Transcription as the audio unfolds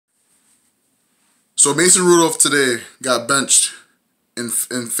So Mason Rudolph today got benched in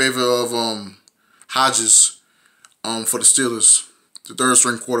favor of Hodges for the Steelers, the third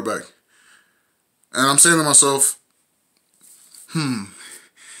string quarterback. And I'm saying to myself,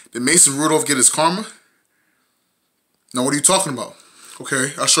 did Mason Rudolph get his karma? Now what are you talking about?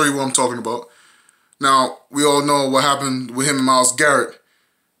 Okay, I'll show you what I'm talking about. Now, we all know what happened with him and Myles Garrett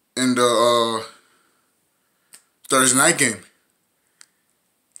in the Thursday night game.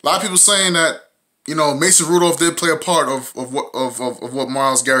 A lot of people saying that, you know, Mason Rudolph did play a part of what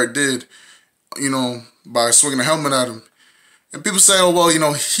Myles Garrett did, you know, by swinging a helmet at him. And people say, oh, well, you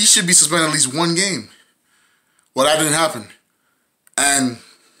know, he should be suspended at least one game. Well, that didn't happen. And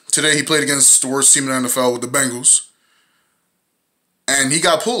today he played against the worst team in the NFL with the Bengals. And he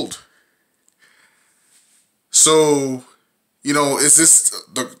got pulled. So, you know, is this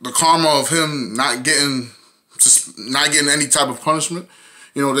the karma of him not getting any type of punishment?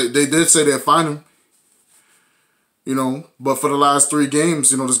 You know, they did say they'd fine him. You know, but for the last 3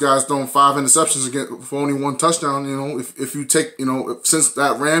 games, you know, this guy's thrown 5 interceptions for only 1 touchdown. You know, if you take, you know, since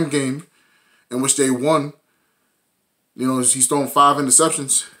that Ram game in which they won, you know, he's thrown 5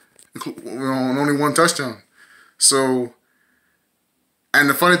 interceptions, you know, and only 1 touchdown. So, and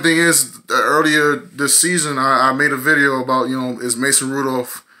the funny thing is, earlier this season, I made a video about, you know, is Mason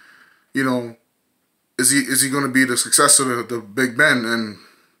Rudolph, you know, is he going to be the successor to Big Ben? And,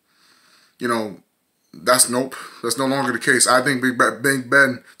 you know, that's nope. That's no longer the case. I think Big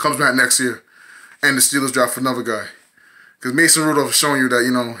Ben comes back next year, and the Steelers draft another guy. Because Mason Rudolph is showing you that,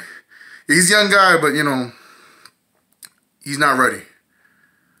 you know, he's a young guy, but, you know, he's not ready.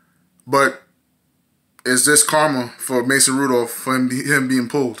 But is this karma for Mason Rudolph for him being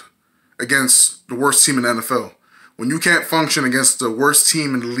pulled against the worst team in the NFL? When you can't function against the worst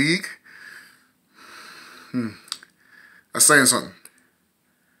team in the league, that's saying something.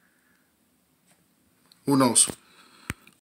 Who knows?